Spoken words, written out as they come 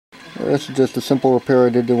This is just a simple repair I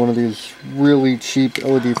did to one of these really cheap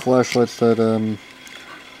LED flashlights that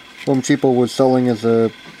Home Cheapo was selling as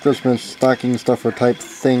a Christmas stocking stuffer type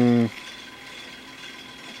thing.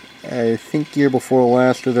 I think year before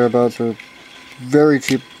last or thereabouts, or very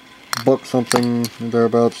cheap, buck something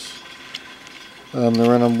thereabouts. They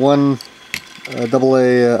ran on one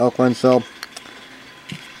AA alkaline cell,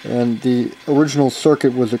 and the original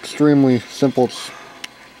circuit was extremely simple. It's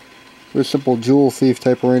a very simple Joule thief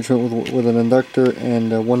type arrangement with an inductor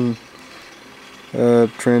and one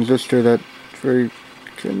transistor that very,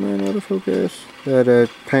 come on, autofocus, that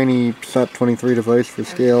tiny SOT23 device for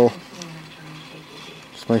scale.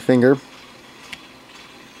 It's my finger.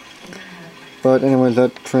 But anyways,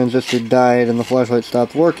 that transistor died and the flashlight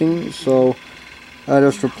stopped working, so I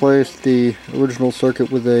just replaced the original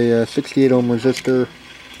circuit with a 68 ohm resistor,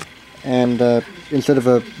 and instead of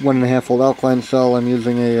a 1.5 volt alkaline cell, I'm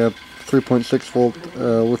using a 3.6 volt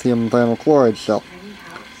lithium thionyl chloride cell.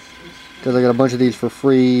 Because I got a bunch of these for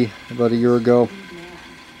free about a year ago.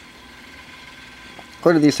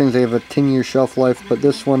 Part of these things, they have a 10-year shelf life, but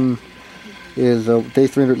this one is day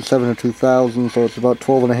 307 of 2000, so it's about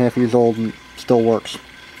 12.5 years old and still works.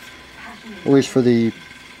 At least for the,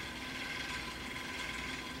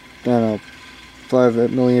 I don't know, 5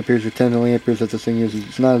 milliamperes or 10 milliamperes that this thing uses.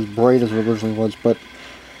 It's not as bright as it originally was, but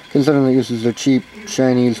considering it uses a cheap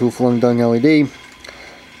Chinese who-flung dung LED,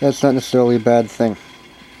 that's not necessarily a bad thing.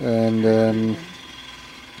 And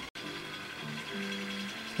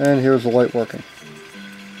here's the light working.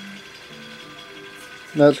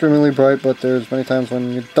 Not screamingly bright, but there's many times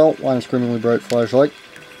when you don't want a screamingly bright flashlight.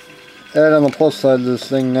 And on the plus side, this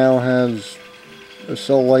thing now has a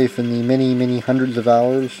cell life in the many hundreds of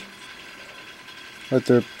hours. But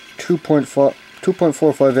they're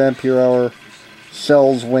 2.45 ampere hour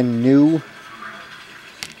cells when new.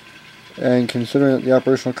 And considering that the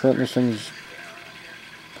operational current in this thing is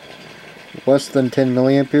less than 10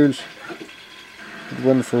 milliamperes, it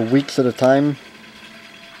run for weeks at a time.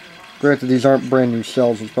 Granted, these aren't brand new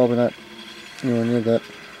cells, it's probably not anywhere near that.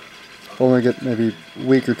 Only get maybe a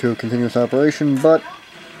week or two of continuous operation, but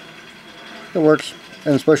it works,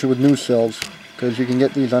 and especially with new cells, because you can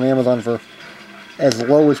get these on Amazon for as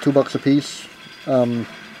low as $2 a piece.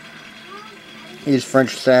 These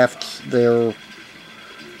French safts, they're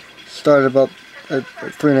started about at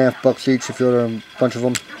 $3.50 each if you order a bunch of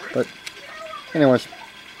them. But anyways,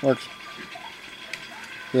 works.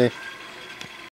 Yay.